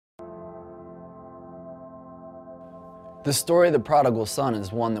The story of the prodigal son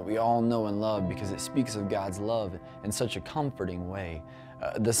is one that we all know and love because it speaks of God's love in such a comforting way.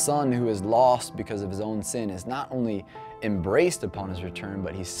 The son who is lost because of his own sin is not only embraced upon his return,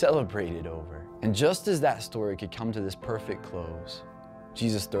 but he's celebrated over. And just as that story could come to this perfect close,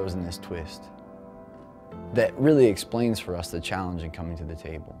 Jesus throws in this twist that really explains for us the challenge in coming to the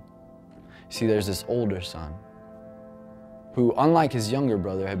table. See, there's this older son who, unlike his younger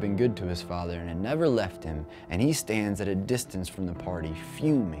brother, had been good to his father and had never left him, and he stands at a distance from the party,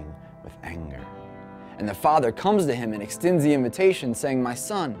 fuming with anger. And the father comes to him and extends the invitation, saying, "My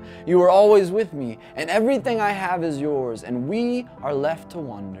son, you are always with me, and everything I have is yours." And we are left to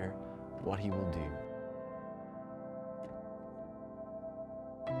wonder what he will do.